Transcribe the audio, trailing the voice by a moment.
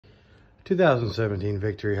2017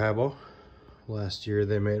 Victory Highball. Last year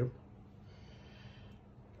they made them.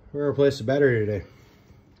 We're gonna replace the battery today.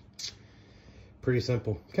 Pretty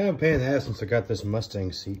simple. Kind of a pain in the ass since I got this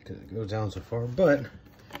Mustang seat because it goes down so far, but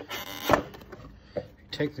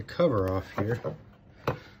take the cover off here.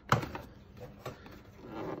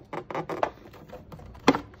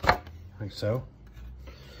 Like so.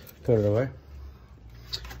 Put it away.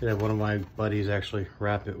 I had one of my buddies actually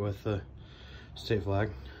wrap it with the state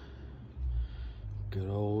flag. Good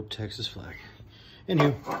old Texas flag.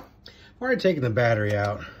 Anywho, I've already taken the battery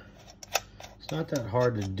out. It's not that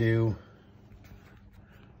hard to do.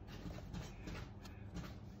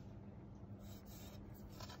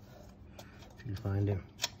 If you can find it.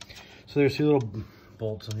 So there's two little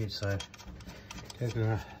bolts on each side. Take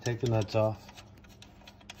the nuts off.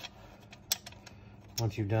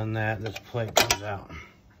 Once you've done that, this plate comes out.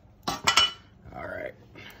 All right.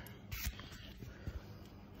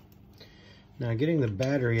 Now getting the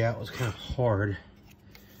battery out was kind of hard.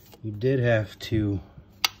 You did have to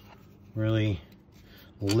really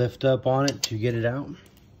lift up on it to get it out.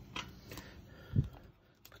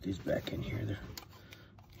 Put these back in here.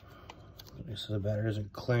 So the battery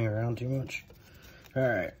doesn't cling around too much. All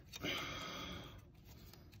right.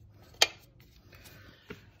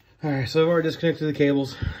 All right, so I've already disconnected the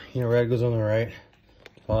cables. You know, red goes on the right,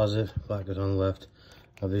 positive, black goes on the left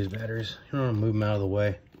of these batteries. You don't want to move them out of the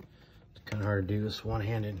way. It's kind of hard to do this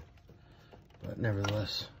one-handed, but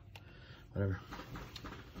nevertheless, whatever.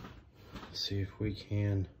 Let's see if we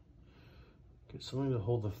can get something to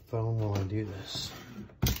hold the phone while I do this.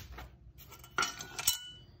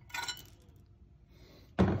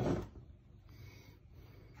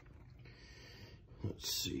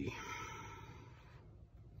 Let's see.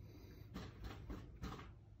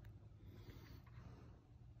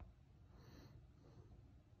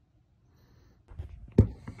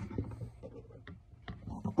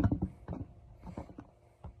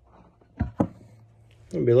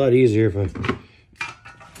 It'd be a lot easier if I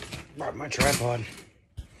brought my tripod.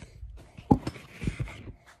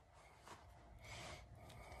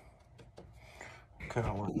 Kind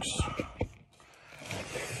of works.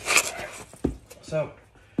 So,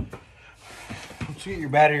 once you get your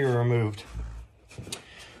battery removed,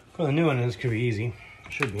 put a new one in, this could be easy.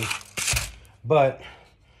 Should be. But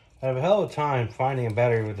I have a hell of a time finding a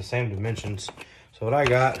battery with the same dimensions. So what I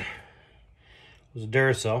got was a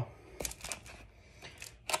Duracell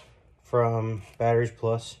from Batteries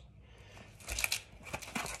Plus.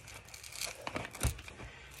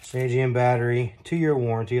 It's an AGM battery, 2-year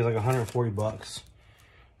warranty, it's like 140 bucks.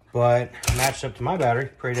 But matched up to my battery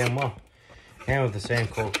pretty damn well. And with the same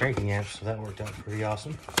cold cranking amp, so that worked out pretty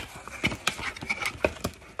awesome.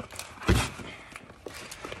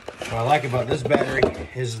 What I like about this battery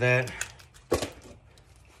is that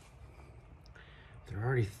they're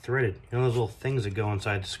already threaded. You know those little things that go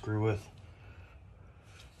inside to screw with?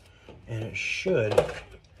 And it should.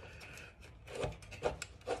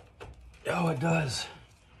 Oh, it does.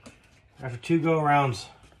 After 2 go-arounds,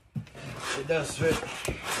 it does fit.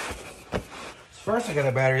 First, I got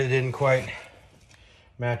a battery that didn't quite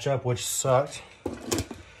match up, which sucked.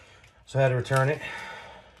 So I had to return it.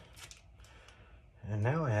 And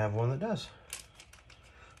now I have one that does.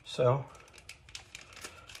 So,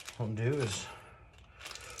 what I'm gonna do is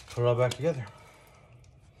put it all back together.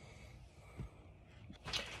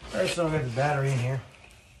 Alright, so I got the battery in here.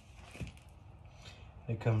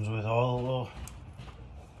 It comes with all the little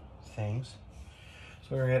things.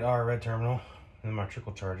 So we're gonna get our red terminal and my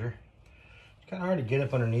trickle charger. It's kind of hard to get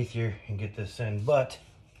up underneath here and get this in, but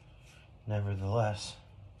nevertheless,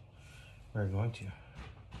 we're going to.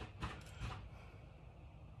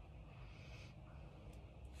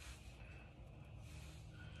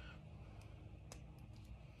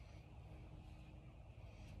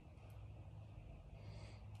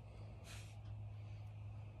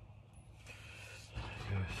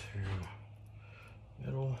 Go through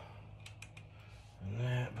middle and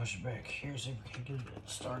that, push it back here so we can get it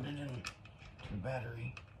started into the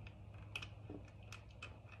battery.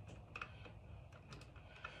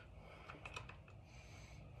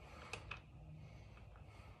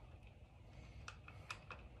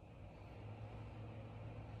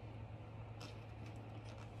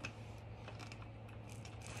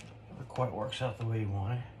 Never quite works out the way you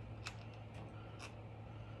want it.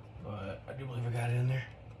 But I do believe I got it in there.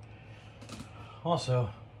 Also,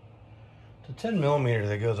 it's a 10mm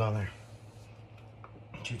that goes on there.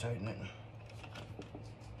 To tighten it.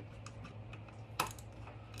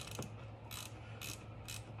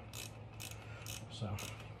 So,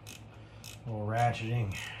 a little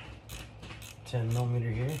ratcheting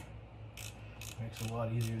 10mm here, Makes it a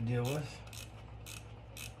lot easier to deal with.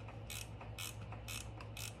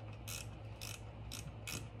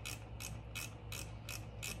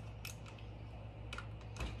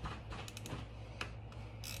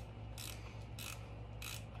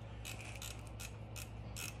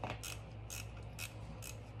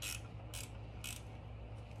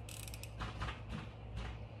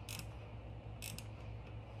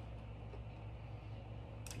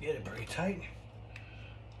 Get it pretty tight.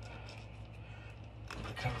 Put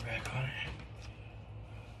the cover back on it.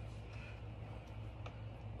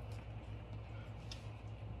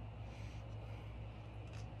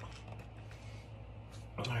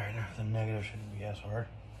 Alright, now the negative shouldn't be as hard.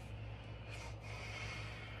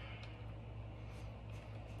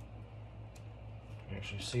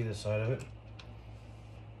 Actually see this side of it.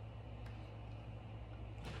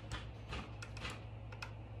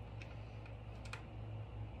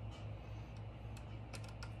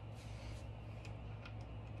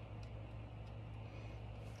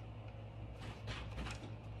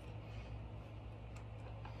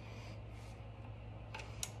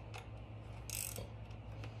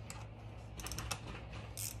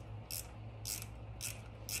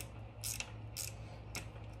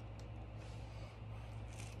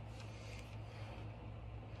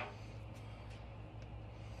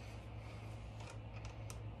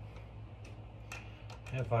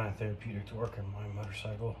 I find it therapeutic to work on my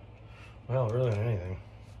motorcycle. Well, really on anything.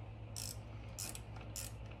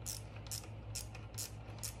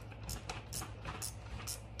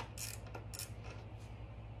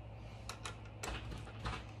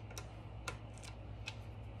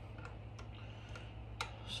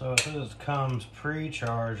 So if this comes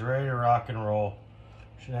pre-charged, ready to rock and roll,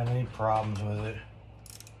 shouldn't have any problems with it.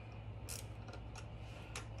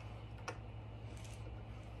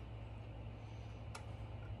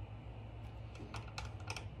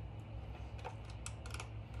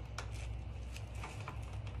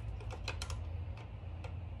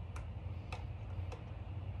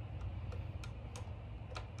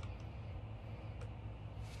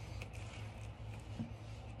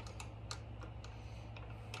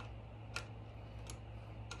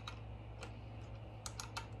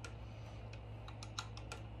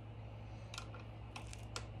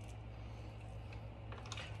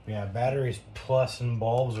 Yeah, batteries plus and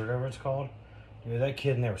bulbs or whatever it's called. Dude, that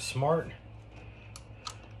kid in there was smart.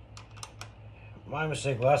 My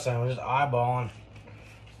mistake last time was just eyeballing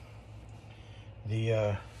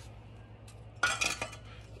the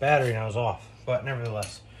battery and I was off. But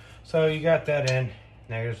nevertheless. So you got that in.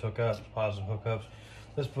 Negatives hook up, positive hookups.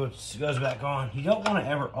 This goes back on. You don't want to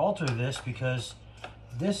ever alter this because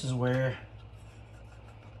this is where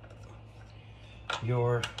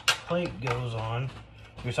your plate goes on.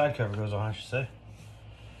 Your side cover goes on, I should say.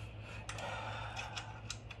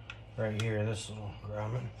 Right here, this little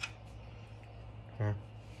grommet. Here.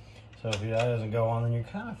 So if that doesn't go on, then you're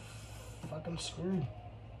kind of fucking screwed.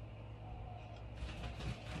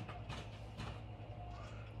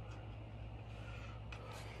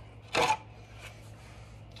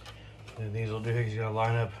 And these little doohickeys you gotta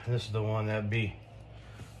line up. This is the one that'd be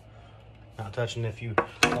not touching if you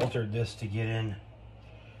altered this to get in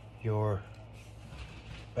your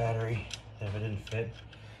battery if it didn't fit.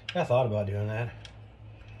 I thought about doing that,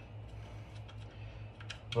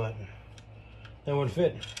 but it wouldn't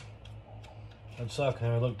fit. That'd suck and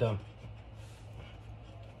it would look dumb.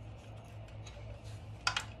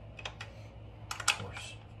 Of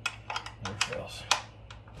course, never fails.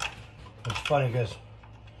 It's funny because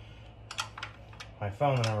my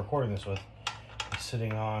phone that I'm recording this with is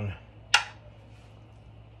sitting on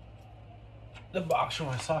the box where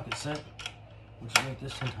my socket set, which will make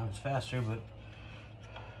this 10 times faster, but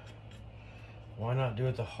why not do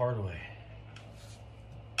it the hard way?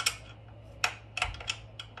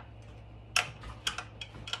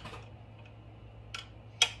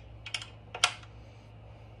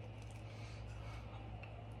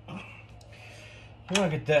 You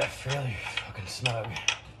want to get that fairly fucking snug.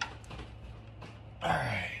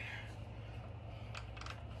 Alright.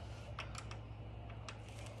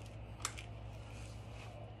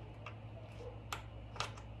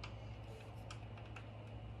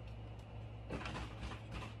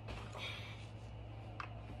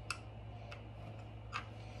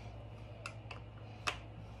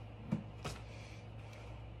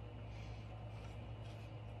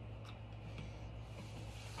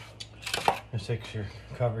 Just take your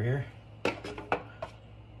cover here,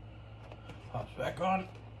 pops back on.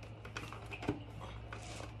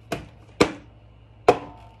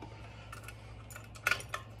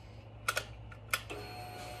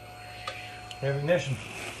 We have ignition.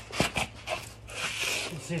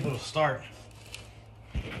 Let's see if it'll start.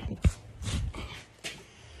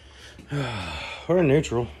 We're in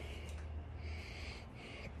neutral.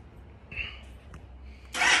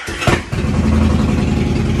 He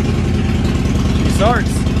starts.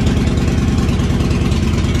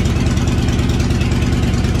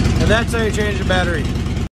 And that's how you change the battery.